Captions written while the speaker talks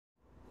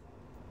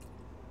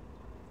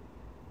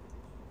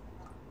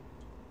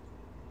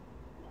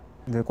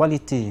The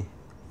quality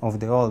of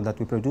the oil that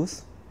we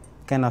produce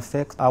can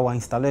affect our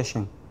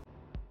installation.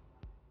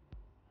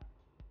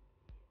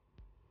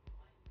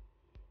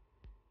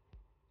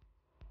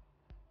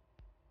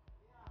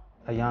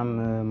 I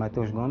am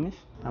Mateus Gomes,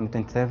 I'm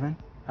 27,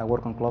 I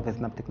work on CLOV as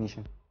lab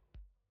technician.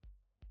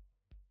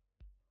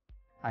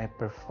 I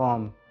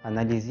perform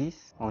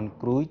analysis on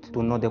crude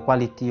to know the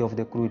quality of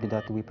the crude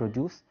that we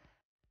produce.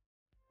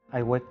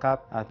 I wake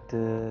up at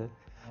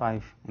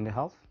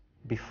 5:30.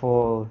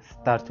 Before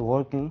start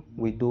working,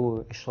 we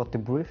do a short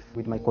brief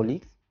with my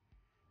colleagues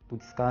to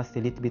discuss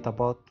a little bit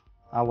about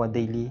our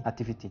daily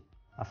activity.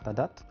 After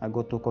that, I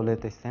go to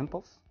collect the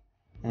samples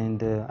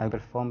and I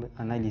perform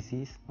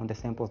analysis on the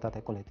samples that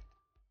I collected.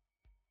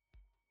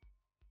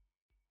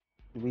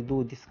 We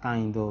do this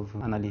kind of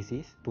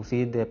analysis to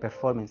see the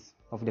performance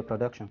of the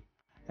production.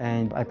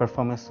 And I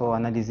perform also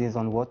analysis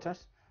on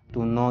waters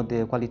to know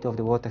the quality of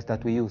the waters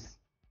that we use.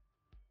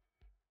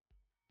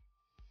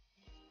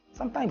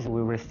 Sometimes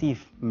we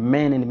receive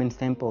many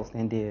samples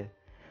and you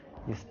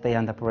stay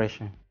under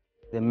pressure.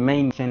 The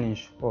main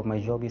challenge of my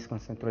job is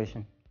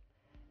concentration,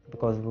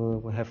 because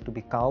we have to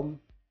be calm.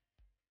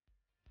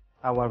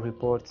 Our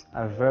reports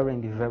are very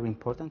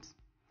important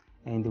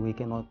and we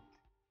cannot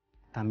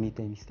commit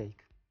a mistake.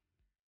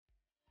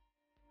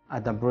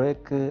 At the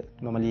break,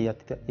 normally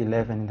at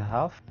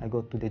 11:30, I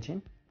go to the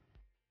gym.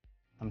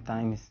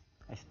 Sometimes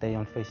I stay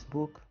on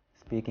Facebook,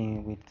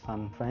 speaking with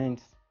some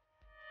friends.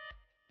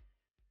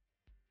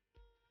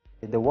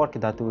 The work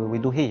that we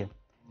do here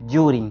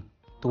during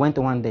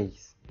 21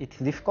 days, it's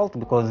difficult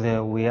because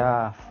we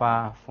are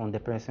far from the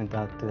person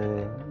that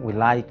we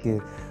like.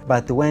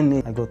 But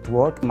when I go to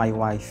work, my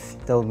wife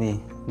tells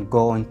me,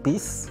 go in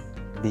peace,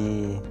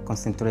 be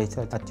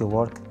concentrated at your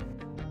work.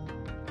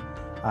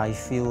 I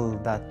feel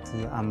that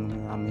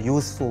I'm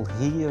useful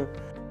here.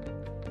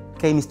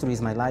 Chemistry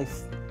is my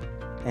life,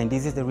 and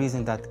this is the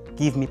reason that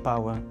gives me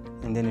power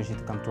and energy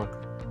to come to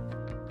work.